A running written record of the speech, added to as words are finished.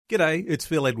G'day, it's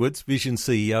Phil Edwards, Vision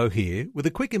CEO here, with a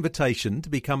quick invitation to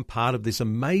become part of this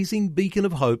amazing beacon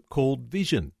of hope called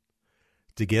Vision.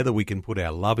 Together we can put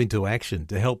our love into action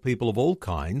to help people of all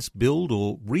kinds build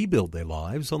or rebuild their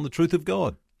lives on the truth of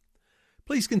God.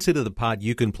 Please consider the part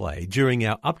you can play during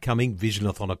our upcoming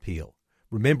Visionathon appeal,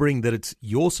 remembering that it's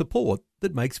your support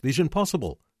that makes Vision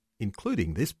possible,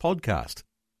 including this podcast.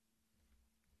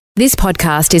 This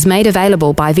podcast is made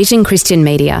available by Vision Christian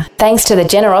Media, thanks to the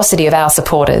generosity of our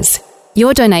supporters.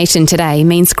 Your donation today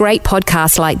means great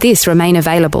podcasts like this remain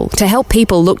available to help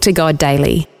people look to God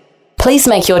daily. Please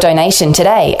make your donation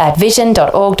today at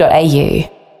vision.org.au.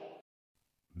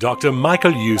 Dr.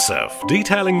 Michael Youssef,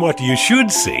 detailing what you should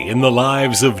see in the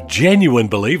lives of genuine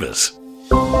believers.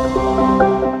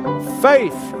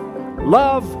 Faith,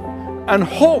 love, and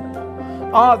hope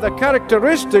are the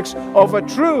characteristics of a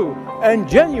true and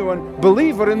genuine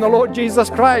believer in the Lord Jesus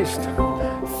Christ.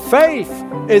 Faith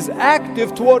is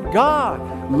active toward God.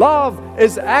 Love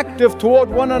is active toward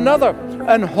one another.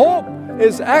 And hope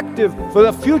is active for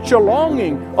the future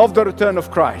longing of the return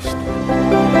of Christ.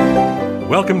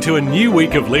 Welcome to a new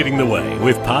week of Leading the Way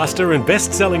with pastor and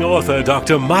best-selling author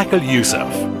Dr. Michael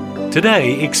Youssef.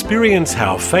 Today, experience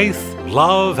how faith,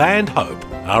 love, and hope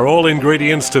are all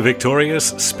ingredients to victorious,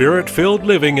 spirit-filled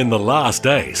living in the last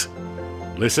days.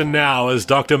 Listen now as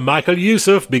Dr. Michael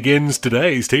Youssef begins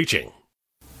today's teaching.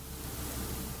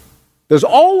 There's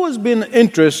always been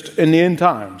interest in the end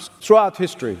times throughout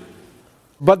history.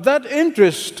 But that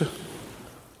interest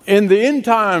in the end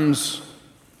times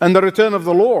and the return of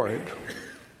the Lord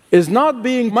is not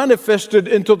being manifested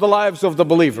into the lives of the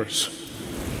believers.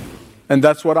 And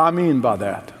that's what I mean by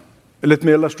that. Let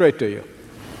me illustrate to you.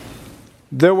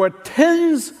 There were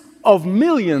tens of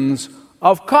millions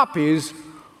of copies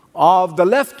of the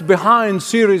Left Behind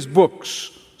series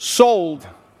books sold.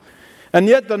 And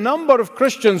yet the number of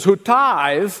Christians who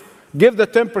tithe, give the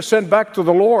 10% back to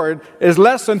the Lord, is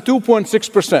less than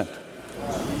 2.6%.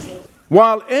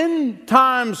 While end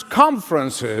times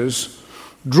conferences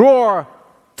draw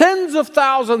tens of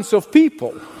thousands of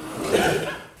people,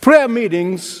 prayer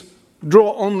meetings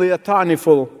draw only a tiny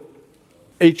full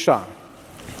each time.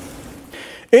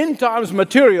 End times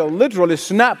material literally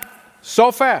snapped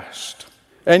so fast,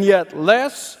 and yet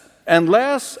less and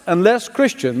less and less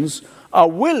Christians are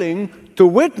willing to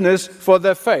witness for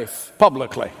their faith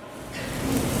publicly.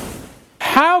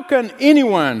 How can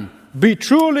anyone be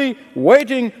truly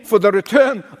waiting for the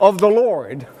return of the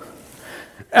Lord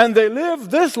and they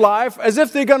live this life as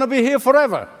if they're going to be here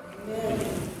forever?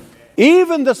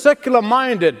 Even the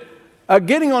secular-minded are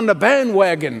getting on the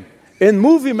bandwagon in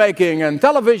movie making and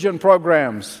television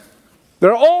programs. There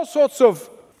are all sorts of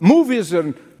movies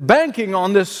and banking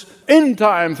on this end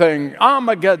time thing,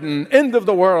 Armageddon, end of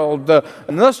the world, the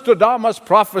Nostradamus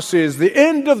prophecies, the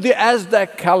end of the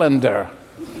Aztec calendar.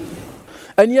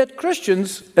 And yet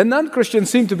Christians and non-Christians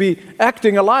seem to be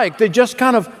acting alike. They're just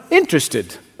kind of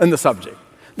interested in the subject.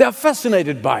 They're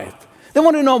fascinated by it. They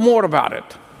want to know more about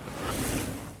it.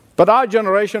 But our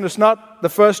generation is not the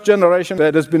first generation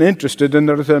that has been interested in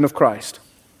the return of Christ.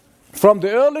 From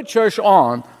the early church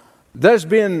on, there's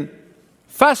been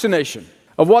fascination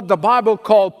of what the Bible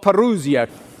called parousia.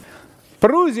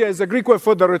 Parousia is the Greek word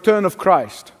for the return of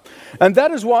Christ. And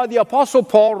that is why the Apostle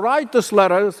Paul writes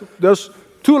those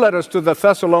two letters to the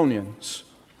Thessalonians,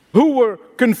 who were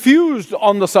confused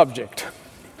on the subject.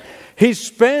 He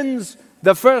spends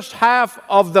the first half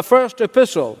of the first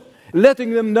epistle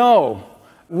letting them know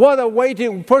what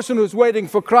a person who's waiting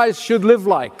for Christ should live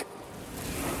like.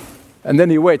 And then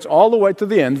he waits all the way to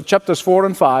the end, chapters 4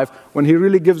 and 5, when he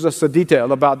really gives us the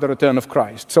detail about the return of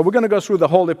Christ. So we're going to go through the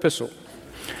whole epistle.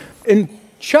 In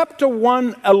chapter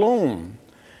 1 alone,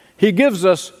 he gives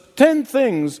us 10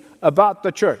 things about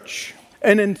the church.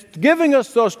 And in giving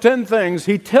us those 10 things,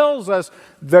 he tells us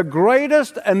the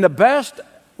greatest and the best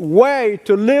way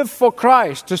to live for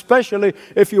Christ, especially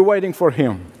if you're waiting for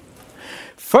him.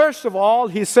 First of all,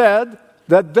 he said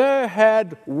that they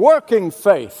had working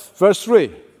faith, verse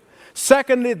 3.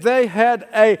 Secondly, they had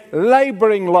a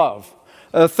laboring love.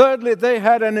 Thirdly, they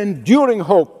had an enduring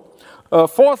hope.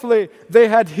 Fourthly, they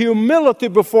had humility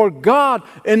before God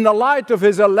in the light of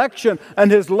his election and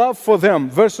his love for them,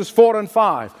 verses 4 and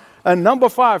 5. And number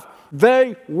 5,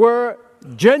 they were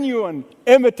genuine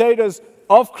imitators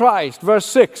of Christ, verse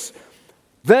 6.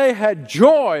 They had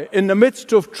joy in the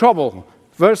midst of trouble,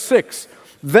 verse 6.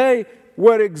 They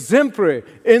were exemplary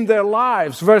in their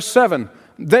lives, verse 7.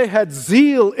 They had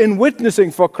zeal in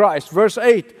witnessing for Christ, verse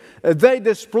 8. They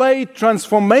displayed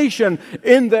transformation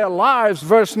in their lives,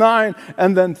 verse 9.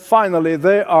 And then finally,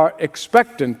 they are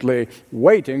expectantly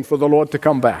waiting for the Lord to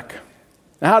come back.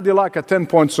 Now, how do you like a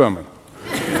 10-point sermon?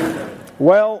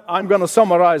 Well, I'm going to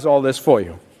summarize all this for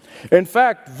you. In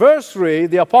fact, verse 3,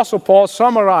 the Apostle Paul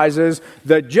summarizes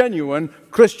the genuine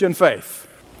Christian faith.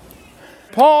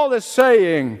 Paul is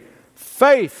saying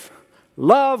faith,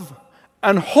 love,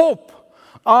 and hope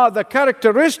are the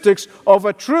characteristics of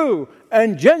a true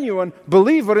and genuine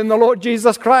believer in the Lord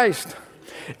Jesus Christ.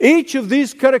 Each of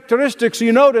these characteristics,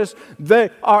 you notice,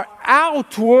 they are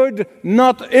outward,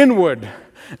 not inward.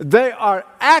 They are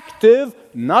active,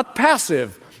 not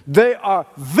passive. They are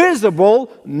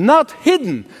visible, not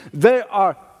hidden. They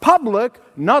are public,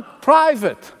 not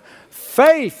private.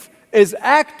 Faith is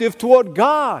active toward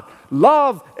God.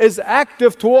 Love is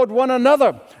active toward one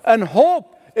another. And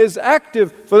hope is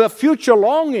active for the future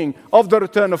longing of the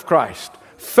return of Christ.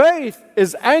 Faith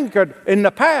is anchored in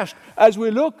the past as we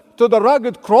look to the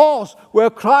rugged cross where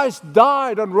Christ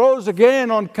died and rose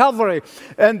again on Calvary.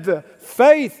 And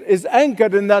faith is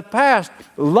anchored in that past.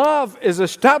 Love is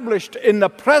established in the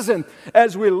present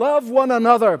as we love one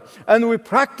another and we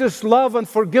practice love and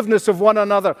forgiveness of one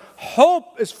another.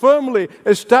 Hope is firmly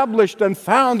established and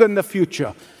found in the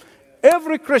future.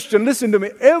 Every Christian, listen to me,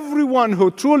 everyone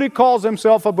who truly calls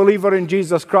himself a believer in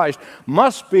Jesus Christ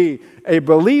must be a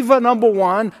believer, number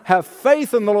one, have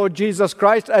faith in the Lord Jesus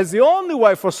Christ as the only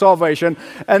way for salvation,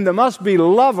 and there must be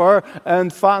lover,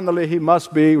 and finally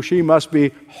she must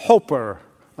be hoper.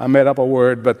 I made up a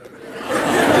word, but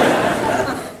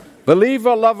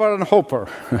believer, lover, and hoper.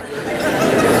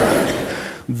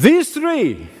 These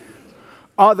three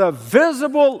are the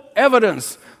visible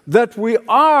evidence that we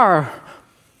are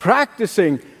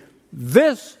practicing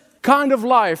this kind of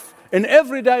life in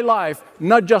everyday life,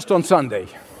 not just on Sunday.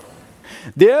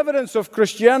 The evidence of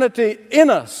Christianity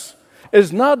in us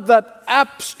is not that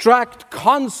abstract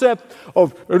concept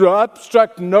of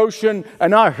abstract notion,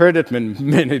 and I heard it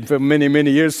for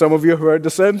many years. Some of you heard the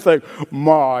same thing.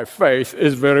 My faith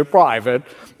is very private.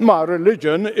 My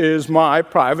religion is my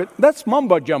private. That's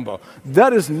mumbo jumbo.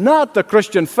 That is not the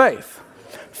Christian faith.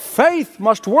 Faith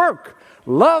must work.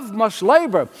 Love must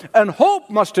labor, and hope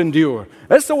must endure.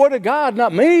 That's the word of God,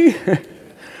 not me.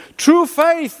 True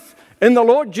faith in the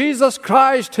Lord Jesus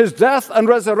Christ, His death and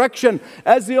resurrection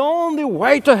as the only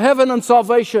way to heaven and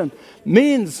salvation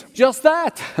means just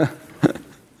that.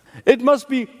 It must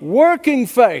be working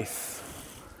faith,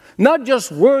 not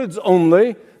just words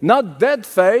only, not dead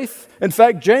faith. In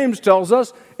fact, James tells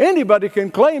us anybody can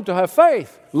claim to have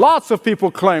faith. Lots of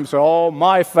people claim, so, oh,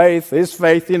 my faith is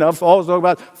faith, all talk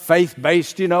about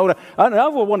faith-based, I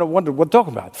never wonder what to talk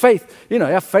about. Faith, you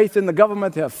have faith in the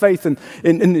government, you have faith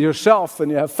in yourself,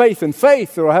 and you have faith,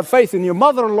 or have faith in your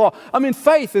mother-in-law. I mean,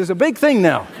 faith is a big thing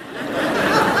now.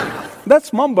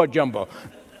 That's mumbo-jumbo.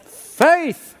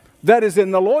 Faith that is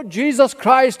in the Lord Jesus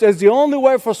Christ as the only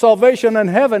way for salvation and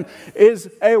heaven is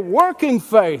a working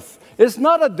faith. It's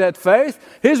not a dead faith.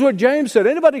 Here's what James said.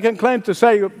 Anybody can claim to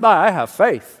say, I have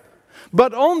faith.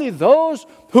 But only those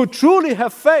who truly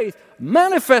have faith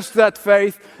manifest that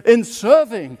faith in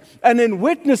serving and in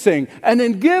witnessing and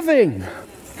in giving.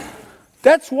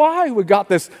 That's why we got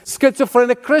this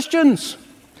schizophrenic Christians.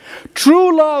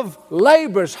 True love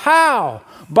labors. How?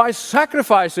 By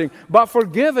sacrificing, by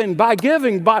forgiving, by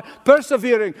giving, by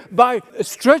persevering, by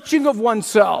stretching of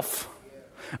oneself.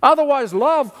 Otherwise,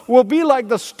 love will be like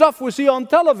the stuff we see on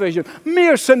television,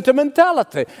 mere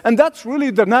sentimentality. And that's really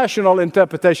the national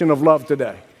interpretation of love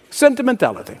today,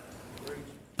 sentimentality.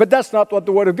 But that's not what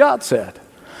the Word of God said.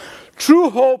 True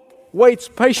hope waits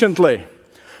patiently,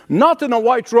 not in a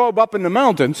white robe up in the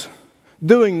mountains,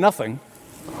 doing nothing.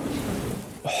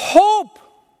 Hope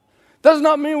does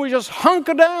not mean we just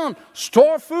hunker down,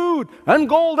 store food and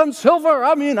gold and silver.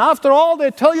 I mean, after all,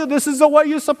 they tell you this is the way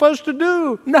you're supposed to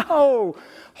do. No.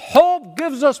 Hope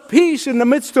gives us peace in the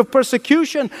midst of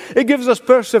persecution. It gives us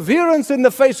perseverance in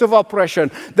the face of oppression.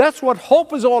 That's what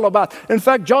hope is all about. In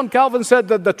fact, John Calvin said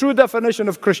that the true definition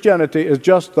of Christianity is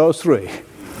just those three.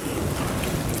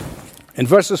 In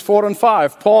verses 4 and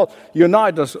 5, Paul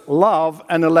unites love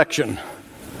and election.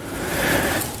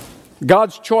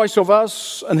 God's choice of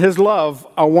us and His love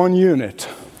are one unit.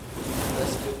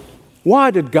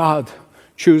 Why did God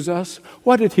choose us?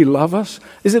 Why did He love us?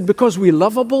 Is it because we're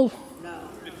lovable?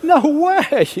 No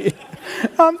way.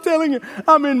 I'm telling you,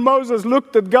 Moses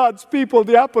looked at God's people,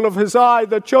 the apple of his eye,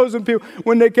 the chosen people,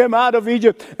 when they came out of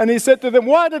Egypt, and he said to them,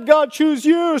 why did God choose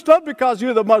you? It's not because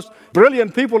you're the most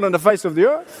brilliant people on the face of the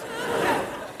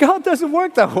earth. God doesn't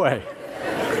work that way.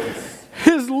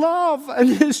 His love and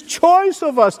His choice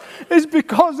of us is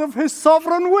because of His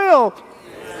sovereign will.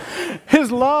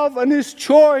 His love and His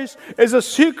choice is a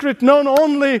secret known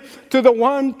only to the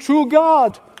one true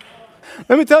God.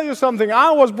 Let me tell you something.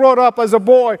 I was brought up as a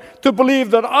boy to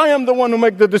believe that I am the one who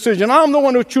makes the decision. I'm the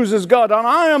one who chooses God. And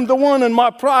I am the one in my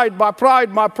pride,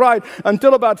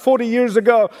 until about 40 years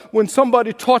ago when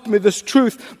somebody taught me this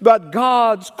truth about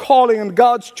God's calling and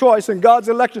God's choice and God's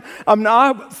election.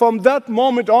 From that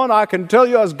moment on, I can tell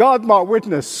you as God my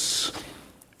witness,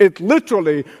 it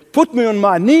literally put me on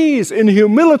my knees in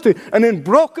humility and in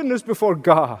brokenness before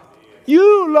God.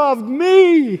 You loved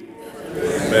me.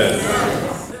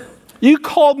 Amen. You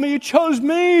called me, you chose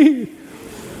me.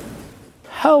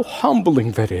 How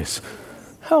humbling that is.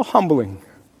 How humbling.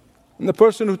 And the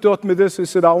person who taught me this, he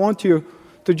said, I want you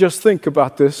to just think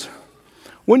about this.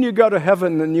 When you go to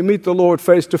heaven and you meet the Lord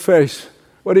face to face,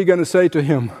 what are you going to say to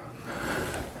him?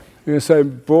 You're going to say,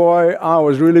 boy, I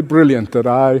was really brilliant that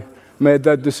I made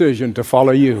that decision to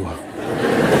follow you.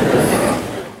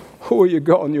 Who will you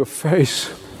go on your face?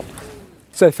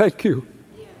 Say, thank you.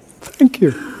 Thank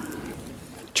you.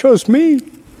 Chose me.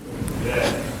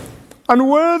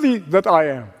 Unworthy that I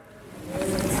am.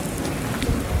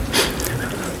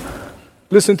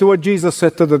 Listen to what Jesus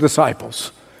said to the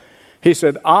disciples. He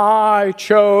said, I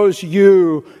chose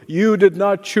you. You did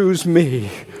not choose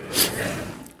me.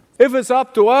 If it's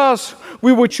up to us,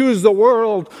 we would choose the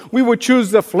world, we would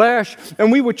choose the flesh,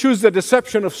 and we would choose the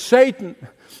deception of Satan.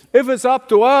 If it's up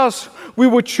to us, we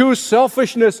would choose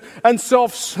selfishness and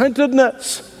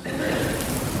self-centeredness.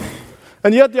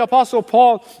 And yet the Apostle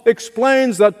Paul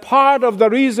explains that part of the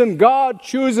reason God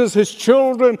chooses His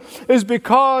children is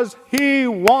because He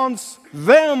wants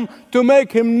them to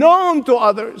make Him known to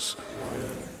others.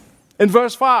 In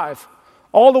verse 5,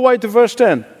 all the way to verse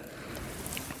 10,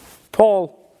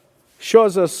 Paul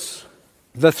shows us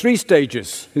the three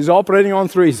stages. He's operating on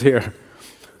threes here,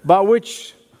 by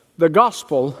which the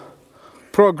gospel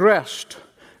progressed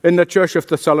in the church of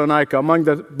Thessalonica among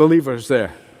the believers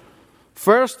there.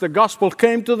 First, the gospel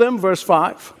came to them, verse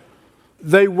 5.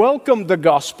 They welcomed the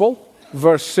gospel,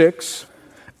 verse 6.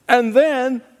 And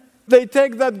then they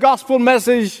take that gospel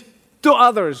message to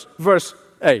others, verse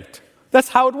 8. That's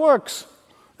how it works.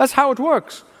 That's how it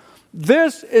works.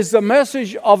 This is the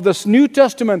message of this New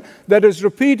Testament that is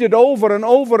repeated over and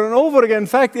over and over again. In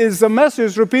fact, it is the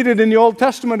message repeated in the Old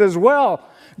Testament as well.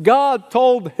 God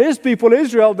told His people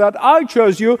Israel that I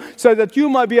chose you so that you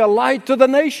might be a light to the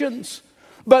nations.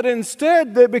 But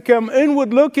instead, they become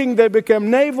inward looking, they become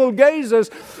navel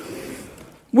gazers.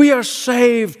 We are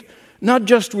saved, not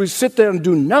just we sit there and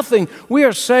do nothing. We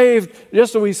are saved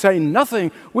just so we say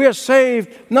nothing. We are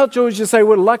saved, not just to say,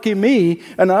 well, lucky me,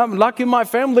 and I'm lucky my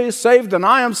family is saved, and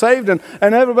I am saved, and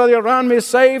everybody around me is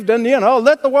saved, and,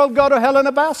 let the world go to hell in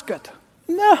a basket.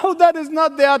 No, that is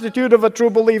not the attitude of a true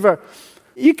believer.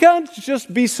 You can't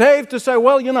just be saved to say,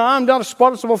 well, I'm not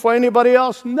responsible for anybody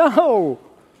else. No.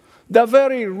 The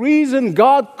very reason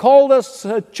God called us,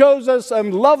 chose us,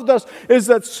 and loved us is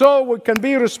that so we can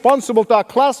be responsible to our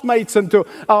classmates and to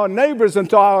our neighbors and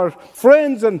to our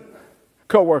friends and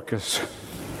co-workers.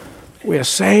 We are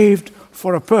saved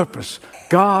for a purpose.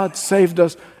 God saved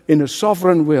us in a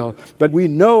sovereign will. But we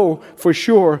know for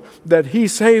sure that He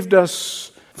saved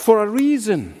us for a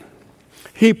reason.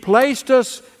 He placed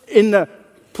us in the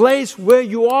place where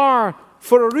you are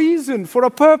for a reason, for a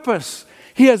purpose.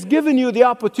 He has given you the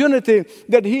opportunity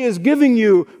that He is giving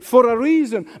you for a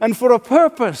reason and for a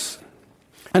purpose.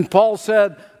 And Paul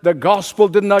said, the gospel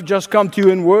did not just come to you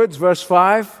in words, verse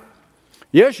 5.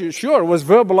 Yes, sure, it was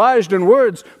verbalized in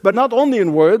words, but not only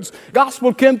in words.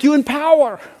 Gospel came to you in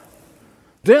power.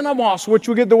 Dynamos, which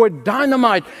we get the word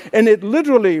dynamite, and it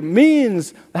literally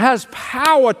means, has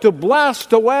power to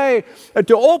blast away, and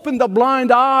to open the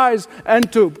blind eyes,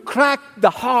 and to crack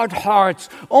the hard hearts.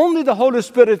 Only the Holy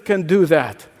Spirit can do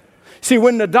that. See,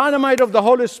 when the dynamite of the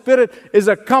Holy Spirit is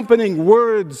accompanying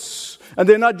words, and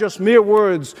they're not just mere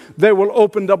words, they will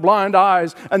open the blind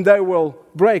eyes, and they will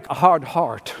break a hard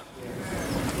heart.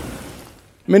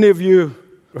 Many of you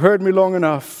heard me long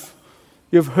enough.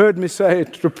 You've heard me say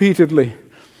it repeatedly,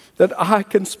 that I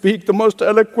can speak the most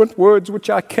eloquent words, which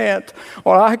I can't,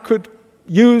 or I could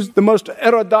use the most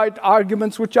erudite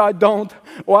arguments, which I don't,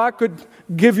 or I could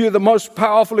give you the most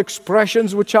powerful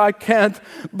expressions, which I can't.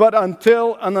 But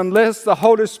until and unless the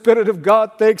Holy Spirit of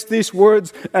God takes these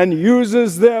words and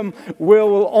uses them,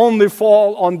 will only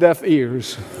fall on deaf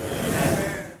ears.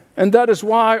 And that is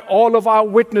why all of our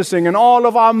witnessing and all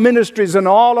of our ministries and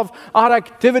all of our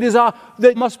activities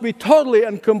they must be totally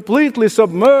and completely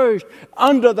submerged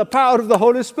under the power of the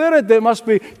Holy Spirit. They must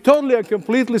be totally and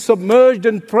completely submerged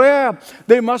in prayer.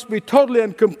 They must be totally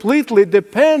and completely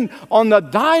depend on the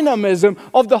dynamism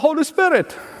of the Holy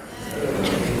Spirit.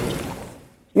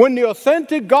 When the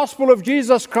authentic gospel of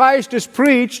Jesus Christ is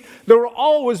preached, there will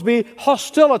always be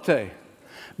hostility.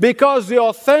 Because the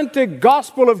authentic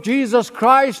gospel of Jesus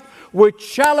Christ would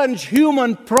challenge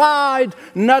human pride,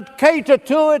 not cater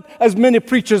to it, as many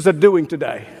preachers are doing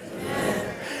today.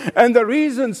 And the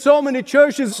reason so many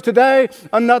churches today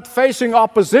are not facing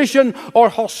opposition or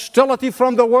hostility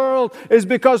from the world is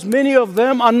because many of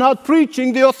them are not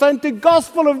preaching the authentic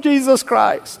gospel of Jesus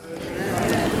Christ.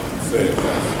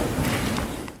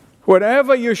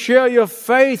 Whenever you share your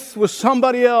faith with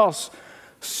somebody else,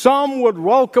 some would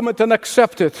welcome it and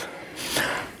accept it.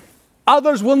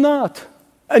 Others will not.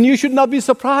 And you should not be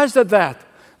surprised at that.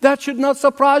 That should not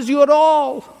surprise you at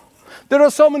all. There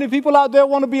are so many people out there who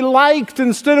want to be liked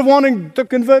instead of wanting to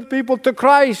convert people to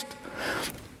Christ.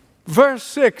 Verse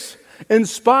 6, in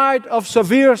spite of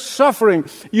severe suffering,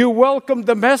 you welcome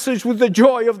the message with the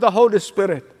joy of the Holy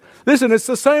Spirit. Listen, it's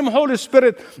the same Holy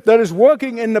Spirit that is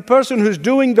working in the person who's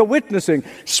doing the witnessing,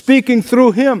 speaking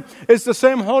through him. It's the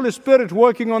same Holy Spirit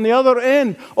working on the other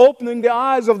end, opening the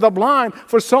eyes of the blind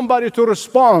for somebody to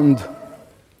respond.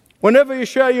 Whenever you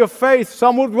share your faith,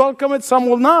 some would welcome it, some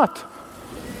will not.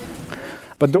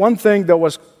 But the one thing that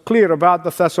was clear about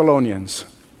the Thessalonians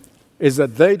is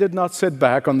that they did not sit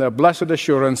back on their blessed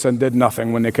assurance and did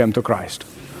nothing when they came to Christ.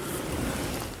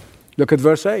 Look at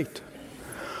verse 8.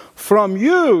 From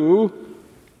you,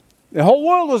 the whole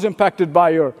world was impacted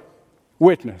by your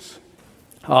witness.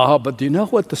 But do you know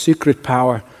what the secret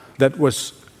power that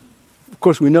was? Of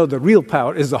course, we know the real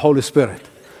power is the Holy Spirit.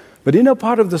 But do you know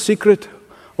part of the secret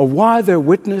of why their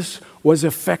witness was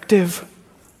effective?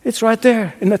 It's right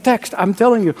there in the text. I'm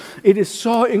telling you, it is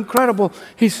so incredible.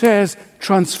 He says,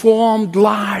 transformed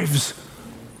lives.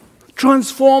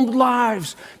 Transformed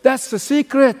lives. That's the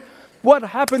secret. What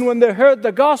happened when they heard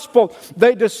the gospel?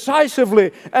 They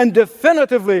decisively and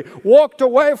definitively walked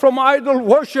away from idol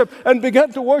worship and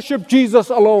began to worship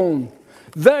Jesus alone.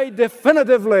 They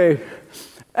definitively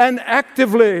and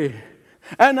actively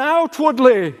and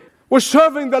outwardly were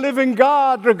serving the living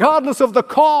God regardless of the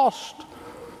cost.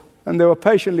 And they were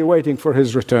patiently waiting for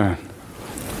his return.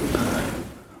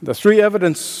 The three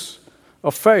evidence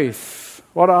of faith,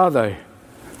 what are they?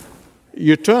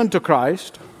 You turn to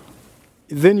Christ,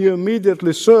 then you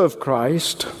immediately serve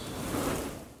Christ,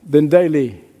 then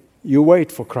daily you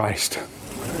wait for Christ.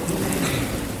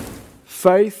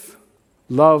 Faith,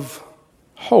 love,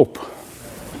 hope.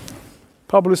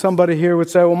 Probably somebody here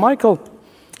would say, well, Michael,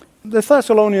 the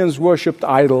Thessalonians worshipped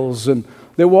idols and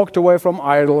they walked away from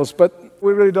idols, but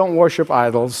we really don't worship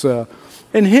idols.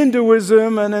 In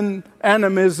Hinduism and in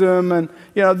animism, and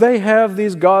they have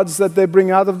these gods that they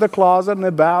bring out of the closet and they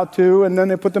bow to, and then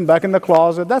they put them back in the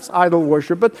closet. That's idol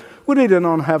worship, but we really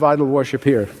don't have idol worship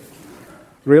here.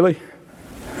 Really?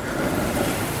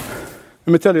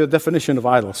 Let me tell you the definition of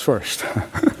idols first.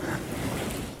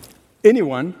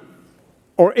 Anyone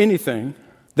or anything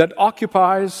that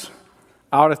occupies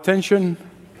our attention,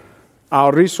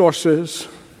 our resources,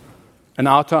 and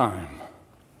our time.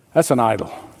 That's an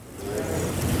idol.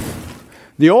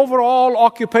 The overall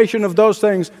occupation of those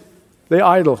things, they're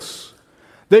idols.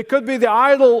 They could be the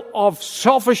idol of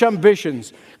selfish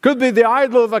ambitions, could be the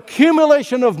idol of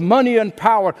accumulation of money and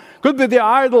power, could be the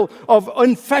idol of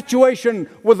infatuation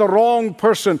with the wrong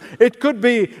person. It could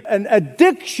be an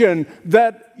addiction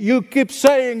that you keep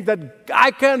saying that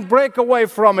I can't break away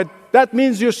from it. That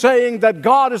means you're saying that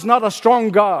God is not a strong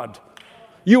God.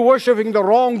 You're worshiping the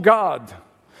wrong God.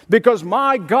 Because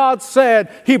my God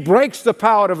said He breaks the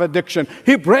power of addiction.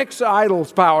 He breaks the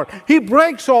idol's power. He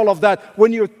breaks all of that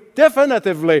when you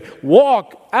definitively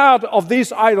walk out of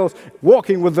these idols,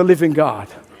 walking with the living God.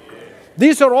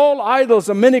 These are all idols,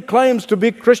 and many claims to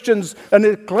be Christians, and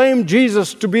they claim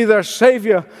Jesus to be their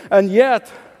Savior, and yet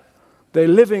they're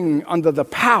living under the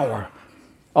power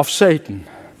of Satan.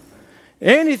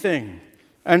 Anything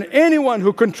and anyone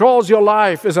who controls your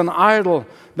life is an idol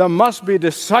that must be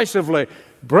decisively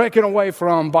breaking away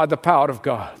from by the power of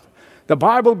God. The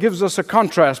Bible gives us a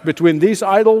contrast between these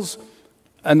idols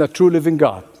and the true living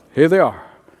God. Here they are.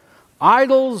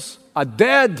 Idols are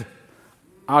dead.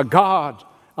 Our God,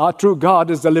 our true God,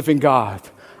 is the living God.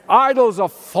 Idols are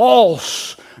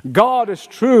false. God is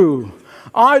true.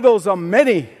 Idols are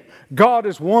many. God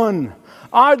is one.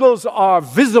 Idols are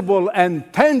visible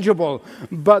and tangible,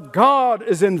 but God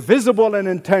is invisible and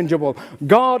intangible.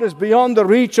 God is beyond the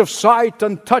reach of sight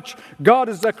and touch. God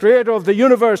is the creator of the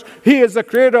universe. He is the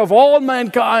creator of all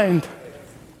mankind.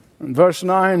 In verse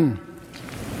 9,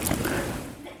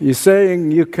 he's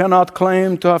saying you cannot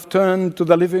claim to have turned to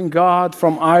the living God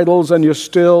from idols, and you're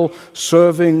still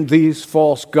serving these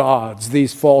false gods,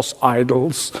 these false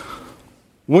idols.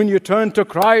 When you turn to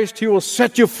Christ, He will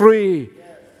set you free.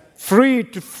 free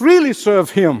to freely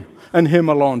serve Him and Him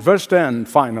alone. Verse 10,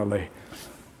 finally.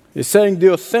 He's saying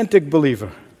the authentic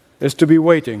believer is to be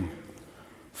waiting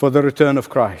for the return of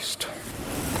Christ.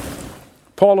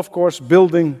 Paul, of course,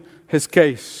 building his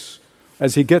case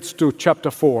as he gets to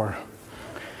chapter 4.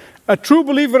 A true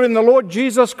believer in the Lord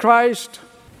Jesus Christ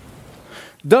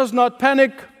does not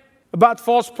panic about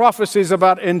false prophecies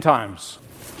about end times.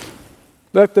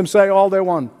 Let them say all they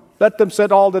want. Let them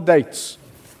set all the dates.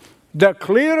 The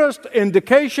clearest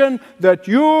indication that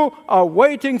you are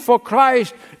waiting for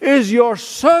Christ is your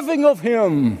serving of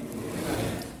Him.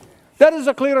 That is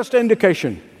the clearest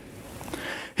indication.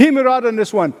 Hear me right on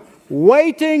this one.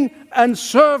 Waiting and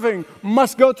serving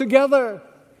must go together.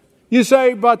 You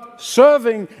say, but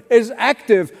serving is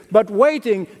active, but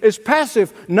waiting is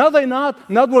passive. No, they're not.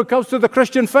 Not when it comes to the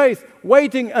Christian faith.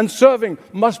 Waiting and serving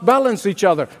must balance each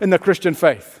other in the Christian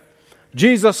faith.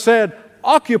 Jesus said,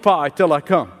 occupy till I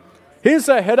come. He didn't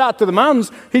say head out to the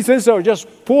mountains. He says, so just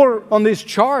pour on these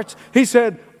charts. He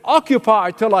said,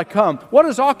 occupy till I come. What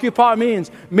does occupy mean?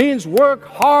 Means work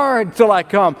hard till I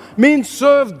come. Means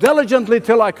serve diligently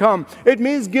till I come. It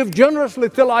means give generously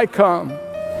till I come.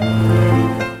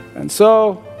 And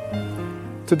so,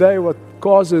 today what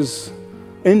causes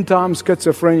end-time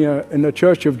schizophrenia in the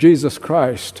Church of Jesus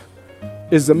Christ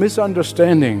is the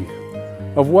misunderstanding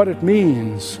of what it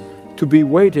means to be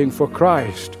waiting for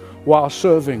Christ while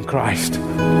serving Christ.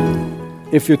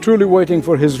 If you're truly waiting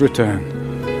for His return,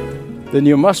 then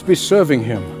you must be serving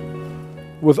Him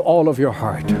with all of your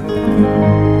heart.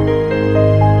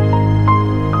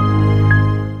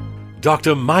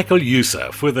 Dr. Michael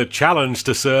Youssef with a challenge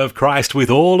to serve Christ with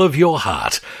all of your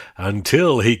heart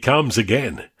until He comes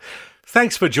again.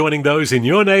 Thanks for joining those in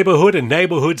your neighbourhood and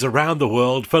neighbourhoods around the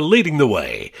world for leading the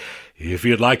way. If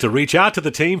you'd like to reach out to the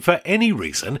team for any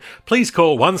reason, please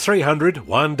call 1300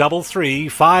 133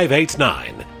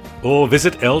 589 or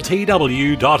visit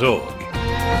ltw.org.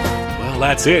 Well,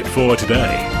 that's it for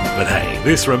today. But hey,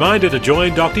 this reminder to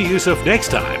join Dr. Youssef next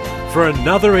time for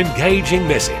another engaging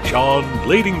message on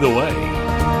Leading the Way.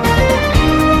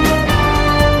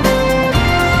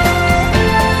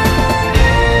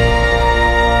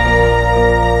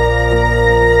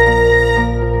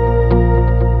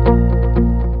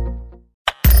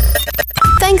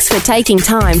 Thanks for taking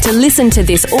time to listen to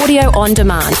this audio on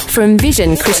demand from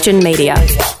Vision Christian Media.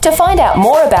 To find out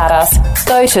more about us,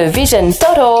 go to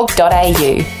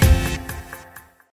vision.org.au.